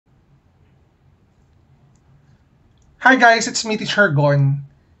Hi guys, it's me Teacher Gon.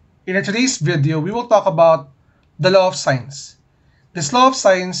 In today's video, we will talk about the law of sines. This law of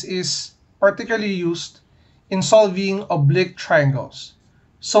sines is particularly used in solving oblique triangles.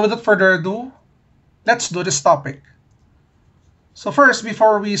 So without further ado, let's do this topic. So first,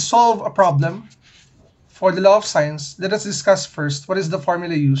 before we solve a problem for the law of sines, let us discuss first what is the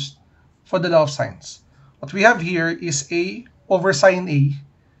formula used for the law of sines. What we have here is A over sine A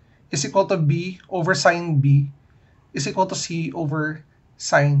is equal to B over sine B is equal to C over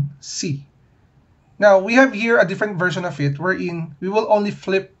sine C. Now, we have here a different version of it wherein we will only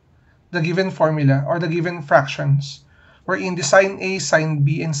flip the given formula or the given fractions wherein the sine A, sine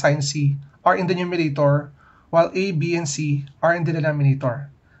B, and sine C are in the numerator while A, B, and C are in the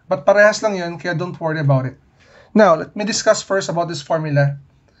denominator. But parehas lang yun, kaya don't worry about it. Now, let me discuss first about this formula.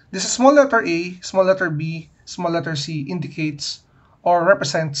 This small letter A, small letter B, small letter C indicates or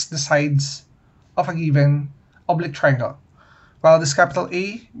represents the sides of a given oblique triangle, while this capital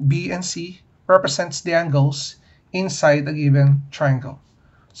A, B, and C represents the angles inside a given triangle.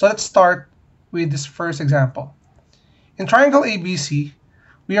 So let's start with this first example. In triangle ABC,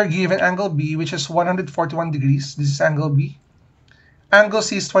 we are given angle B, which is 141 degrees. This is angle B. Angle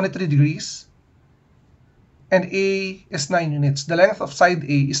C is 23 degrees. And A is 9 units. The length of side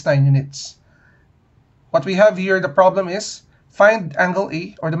A is 9 units. What we have here, the problem is, find angle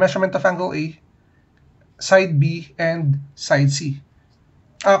A, or the measurement of angle A, side B, and side C.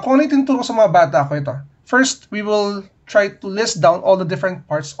 Kung ano ituturo sa mga bata ko ito. First, we will try to list down all the different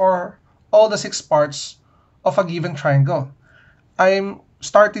parts or all the 6 parts of a given triangle. I'm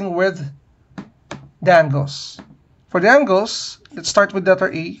starting with the angles. For the angles, let's start with letter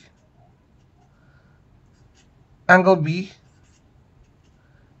A, angle B,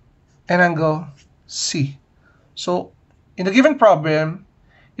 and angle C. So, in the given problem,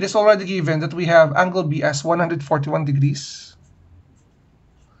 it is already given that we have angle B as 141 degrees.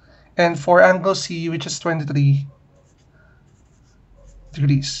 And for angle C, which is 23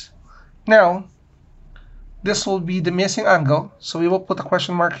 degrees. Now, this will be the missing angle. So we will put a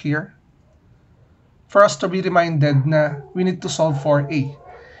question mark here for us to be reminded na we need to solve for A.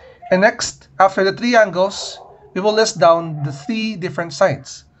 And next, after the 3 angles, we will list down the 3 different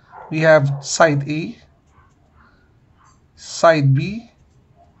sides. We have side A, side B,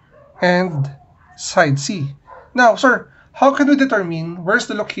 and side C. Now, sir, how can we determine where's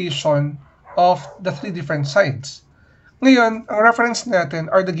the location of the 3 different sides? Ngayon, ang reference natin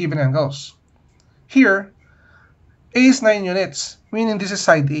are the given angles. Here, A is 9 units, meaning this is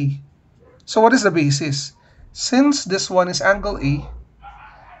side A. So what is the basis? Since this one is angle A,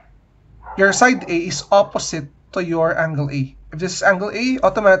 your side A is opposite to your angle A. If this is angle A,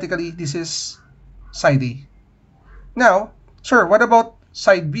 automatically this is side A. Now, sir, what about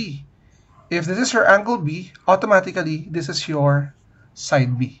side B? If this is your angle B, automatically this is your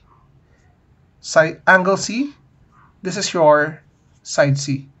side B. Angle C, this is your side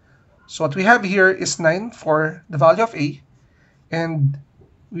C. So what we have here is 9 for the value of A, and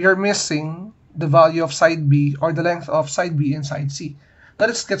we are missing the value of side B or the length of side B and side C.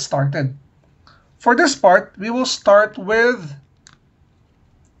 Now let's get started. For this part, we will start with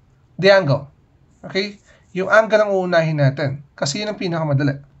the angle. Okay? Yung angle ang uunahin natin kasi yun ang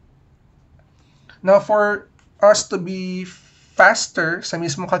pinakamadali. Now, for us to be faster sa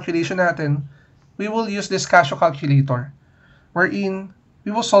mismong calculation natin, we will use this Casio calculator wherein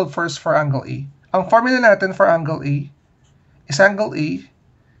we will solve first for angle A. Ang formula natin for angle A is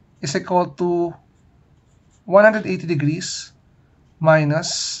equal to 180 degrees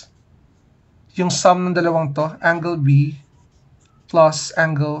minus yung sum ng dalawang to, angle B plus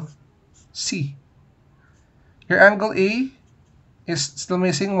angle C. Your angle A is still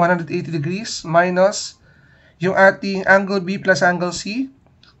missing 180 degrees minus yung ating angle B plus angle C,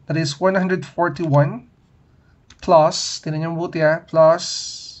 that is 141 plus, tinan niyo mabuti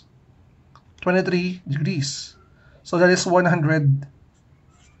plus 23 degrees. So that is 164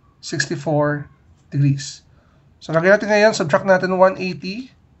 degrees. So lagyan natin ngayon, subtract natin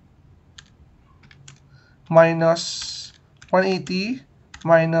 180 minus 180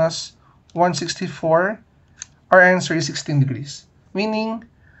 minus 164. Our answer is 16 degrees. Meaning,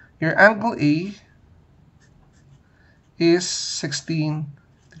 your angle A is 16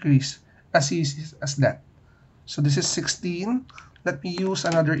 degrees. As easy as that. So this is 16. Let me use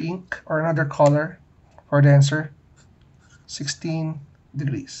another ink or another color for the answer. 16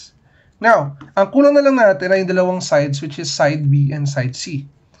 degrees. Now, ang kulang na lang natin ay yung dalawang sides, which is side B and side C.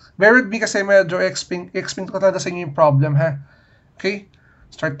 Bear with me kasi medyo explain ko talaga sa inyo yung problem, ha? Okay?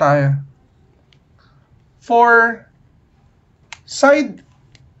 Start tayo. For side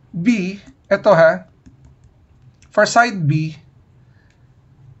B, ito ha, For side B,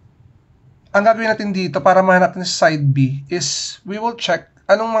 ang gagawin natin dito para mahanap natin sa side B is we will check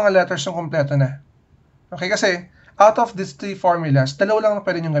anong mga letters yung kompleto na. Okay, kasi out of these three formulas, dalawa lang na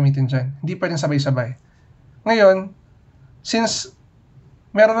pwede nyo gamitin dyan. Hindi pwedeng sabay-sabay. Ngayon, since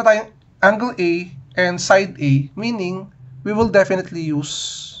meron na tayong angle A and side A, meaning we will definitely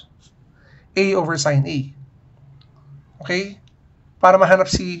use A over sine A. Okay? Para mahanap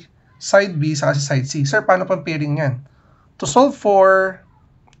si side B sa si side C. Sir, paano pang pairing yan? To solve for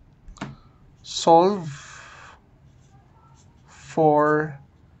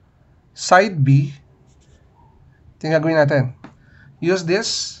side B, ito yung gagawin natin. Use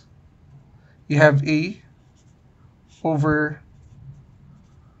this. You have A over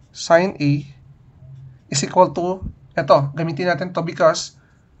sine A is equal to, ito, gamitin natin to because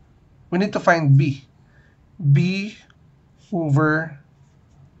we need to find B. B over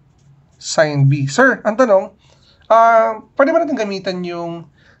sine B. Sir, ang tanong, pwede ba natin gamitan yung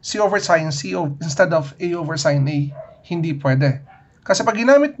C over sine C instead of A over sine A? Hindi pwede. Kasi pag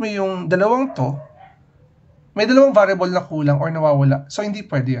ginamit mo yung dalawang to, may dalawang variable na kulang or nawawala. So, hindi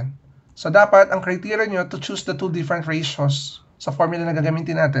pwede yan. So, dapat ang criteria nyo to choose the two different ratios sa formula na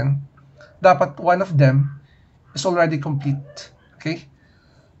gagamitin natin, dapat one of them is already complete. Okay?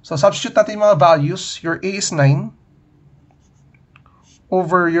 So, substitute natin yung mga values. Your A is 9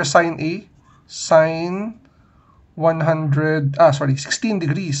 over your sine A, sine 16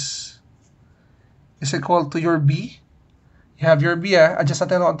 degrees is equal to your B. You have your B, adjust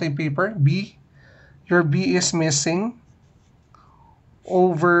natin on yung paper. B, your B is missing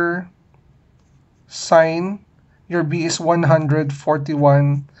over sine, your B is 141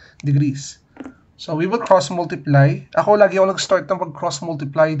 degrees. So, we will cross multiply. Ako lagi ako nag-start ng pag-cross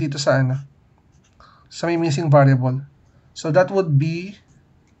multiply dito sa sa may missing variable. So, that would be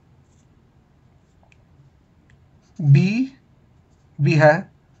B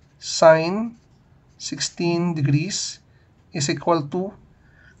sine 16 degrees is equal to,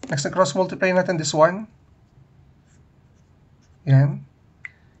 next na cross multiply natin this one. Yan.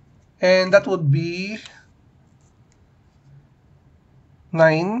 And that would be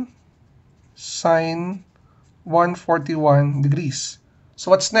 9 sine 141 degrees.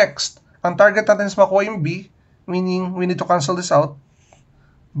 So what's next? Ang target natin is makuha yung B, meaning we need to cancel this out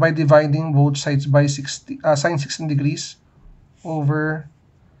by dividing both sides by sine 16 degrees over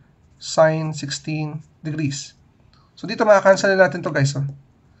sine 16 degrees. So dito makakancel na natin to guys.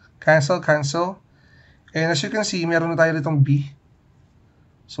 Cancel. And as you can see, meron na tayo ditong B.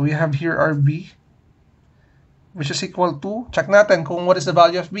 So we have here our B, which is equal to, check natin kung what is the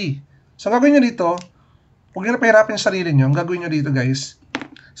value of B. So ang gagawin nyo dito, huwag nyo na pahirapin yung sarili nyo. Ang gagawin nyo dito guys,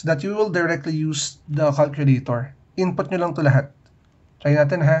 so that you will directly use the calculator. Input nyo lang to lahat. Try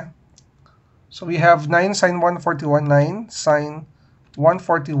natin ha. So we have 9 sine 141, 9 sine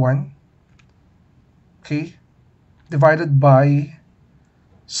 141, okay, divided by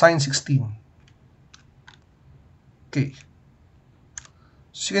sine 16. Okay.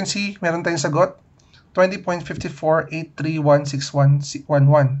 So you can see, meron tayong sagot,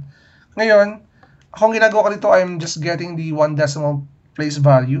 20.54831611. Ngayon, akong ginagawa ko dito, I'm just getting the 1 decimal place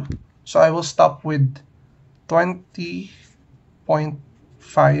value. So I will stop with 20.5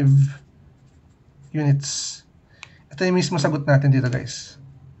 units. Ito yung mismo sagot natin dito guys.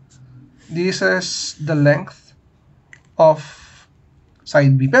 This is the length of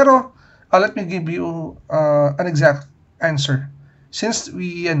side B. Pero, let me give you an exact answer. Since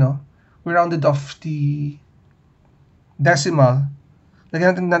we rounded off the decimal,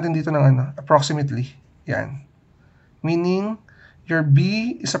 lagyan natin dito ng approximately. Yan. Meaning, your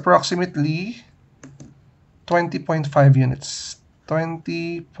B is approximately 20.5 units.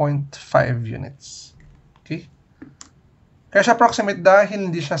 20.5 units. Okay? Kaya siya approximate dahil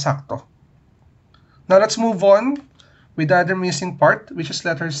hindi siya sakto. Now, let's move on with the other missing part, which is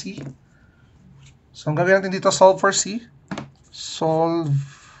letter C. So, ang gagawin natin dito, solve for C. Solve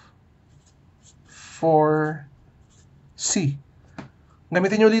for C.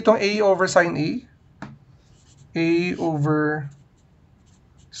 Gamitin nyo dito A over sine A. A over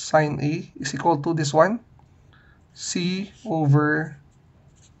sine A is equal to this one. C over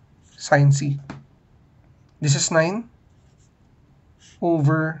sine C. This is 9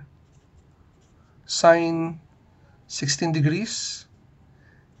 over sine 16 degrees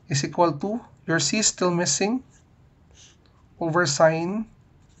is equal to, your C is still missing, over sine,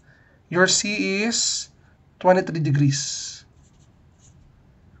 your C is 23 degrees.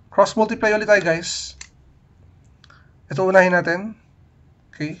 Cross multiply ulit tayo guys. Ito unahin natin.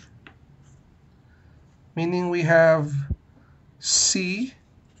 Okay. Meaning we have C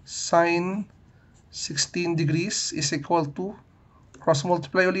sine 16 degrees is equal to, cross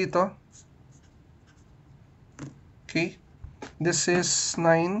multiply ulit ito. Okay, this is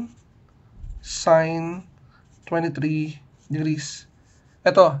 9 sine 23 degrees.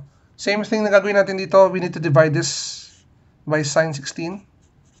 Ito, same thing na gagawin natin dito. We need to divide this by sine 16.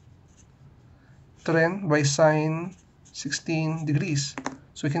 Ito rin, by sine 16 degrees.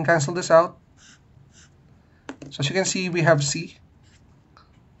 So we can cancel this out. So as you can see, we have C.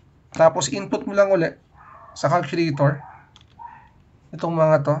 Tapos input mo lang ulit sa calculator itong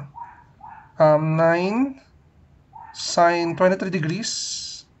mga to. 9 sine 23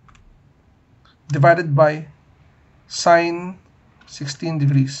 degrees divided by sine 16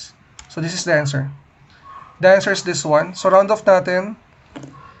 degrees. So this is the answer. The answer is this one. So round off natin.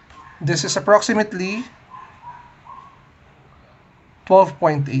 This is approximately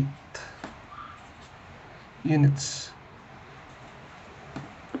 12.8 units.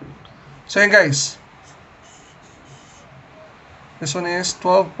 So yun guys. This one is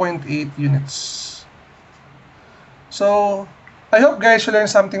 12.8 units. So, I hope guys you learned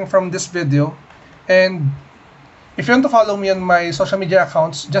something from this video. And if you want to follow me on my social media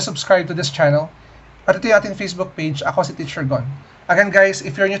accounts, just subscribe to this channel. At ito yung ating Facebook page, ako si Teacher Gon. Again guys,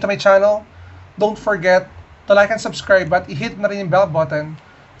 if you're new to my channel, don't forget to like and subscribe at i-hit na rin yung bell button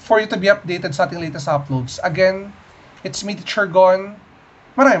for you to be updated sa ating latest uploads. Again, it's me, Teacher Gon.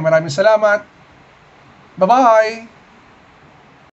 Maraming salamat. Bye-bye!